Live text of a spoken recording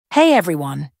Hey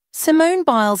everyone, Simone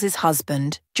Biles'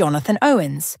 husband, Jonathan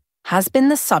Owens, has been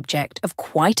the subject of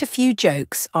quite a few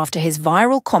jokes after his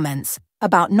viral comments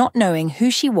about not knowing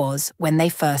who she was when they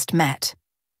first met.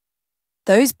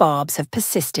 Those barbs have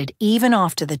persisted even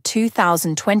after the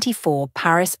 2024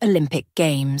 Paris Olympic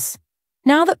Games.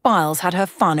 Now that Biles had her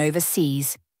fun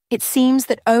overseas, it seems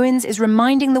that Owens is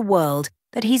reminding the world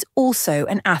that he's also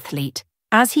an athlete,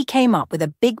 as he came up with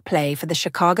a big play for the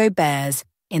Chicago Bears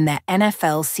in their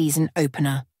NFL season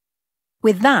opener.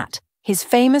 With that, his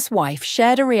famous wife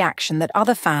shared a reaction that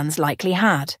other fans likely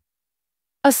had.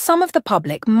 As some of the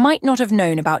public might not have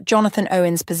known about Jonathan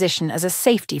Owens' position as a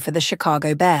safety for the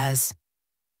Chicago Bears.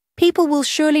 People will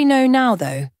surely know now,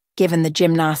 though, given the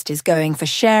gymnast is going for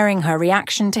sharing her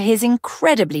reaction to his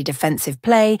incredibly defensive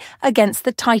play against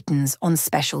the Titans on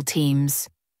special teams.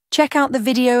 Check out the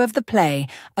video of the play,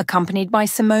 accompanied by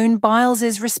Simone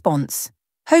Biles' response.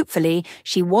 Hopefully,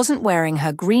 she wasn't wearing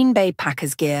her Green Bay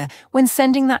Packers gear when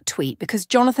sending that tweet because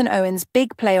Jonathan Owens'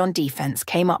 big play on defense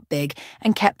came up big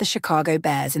and kept the Chicago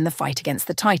Bears in the fight against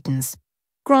the Titans.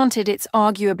 Granted, it's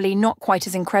arguably not quite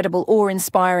as incredible or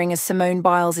inspiring as Simone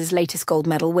Biles' latest gold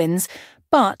medal wins,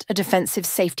 but a defensive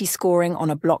safety scoring on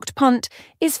a blocked punt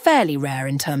is fairly rare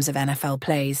in terms of NFL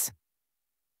plays.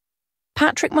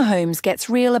 Patrick Mahomes gets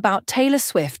real about Taylor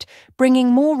Swift bringing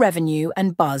more revenue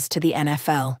and buzz to the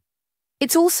NFL.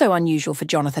 It's also unusual for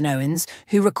Jonathan Owens,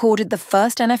 who recorded the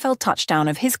first NFL touchdown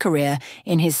of his career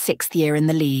in his 6th year in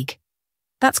the league.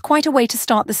 That's quite a way to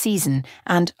start the season,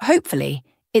 and hopefully,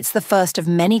 it's the first of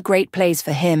many great plays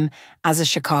for him as a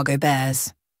Chicago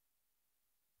Bears.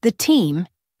 The team,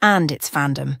 and its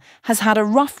fandom, has had a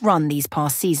rough run these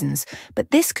past seasons, but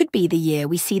this could be the year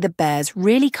we see the Bears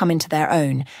really come into their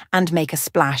own and make a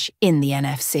splash in the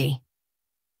NFC.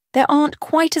 There aren't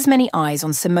quite as many eyes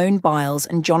on Simone Biles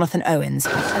and Jonathan Owens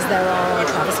as there are on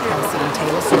Travis Kelce and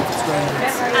Taylor Swift's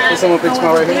romance.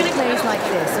 However, big plays like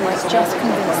this might just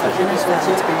convince the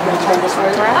NFL to be more focused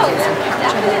on practice and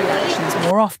capture their reactions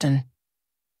more often.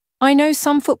 I know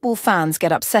some football fans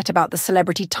get upset about the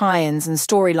celebrity tie-ins and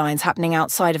storylines happening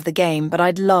outside of the game, but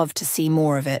I'd love to see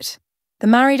more of it. The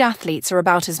married athletes are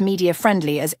about as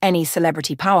media-friendly as any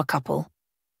celebrity power couple.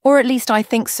 Or at least I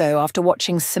think so after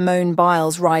watching Simone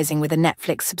Biles rising with a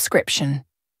Netflix subscription.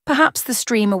 Perhaps the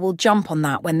streamer will jump on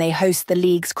that when they host the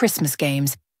league's Christmas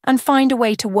games and find a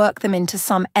way to work them into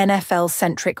some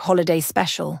NFL-centric holiday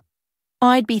special.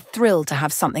 I'd be thrilled to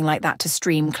have something like that to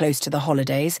stream close to the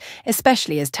holidays,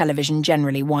 especially as television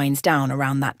generally winds down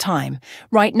around that time.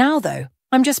 Right now, though,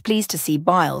 I'm just pleased to see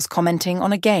Biles commenting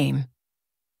on a game.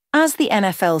 As the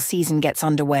NFL season gets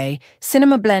underway,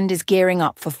 Cinema Blend is gearing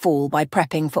up for fall by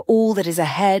prepping for all that is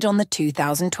ahead on the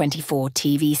 2024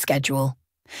 TV schedule.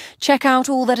 Check out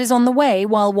all that is on the way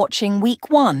while watching Week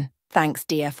 1. Thanks,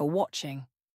 dear, for watching.